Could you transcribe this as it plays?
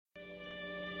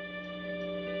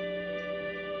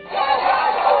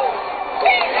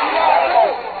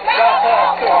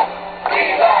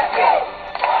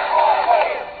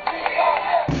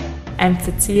I'm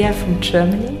Caecilia from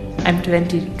Germany. I'm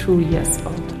 22 years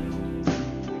old.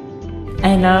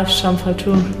 I love Jean-Paul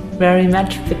Totus very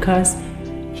much because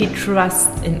he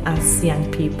trusts in us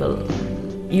young people.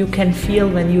 You can feel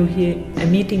when you hear a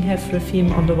meeting have with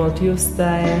him on the World Youth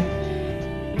Day.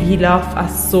 He loves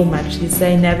us so much. He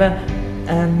say never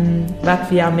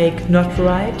what we are make not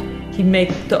right. He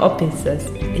make the opposite.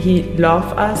 He love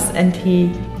us and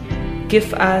he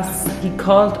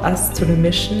called us to the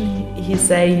mission. He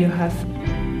say you have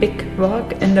big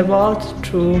work in the world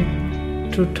to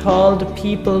tell the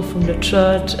people from the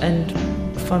church and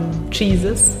from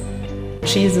Jesus.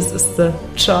 Jesus is the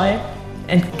joy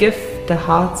and give the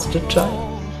hearts the joy.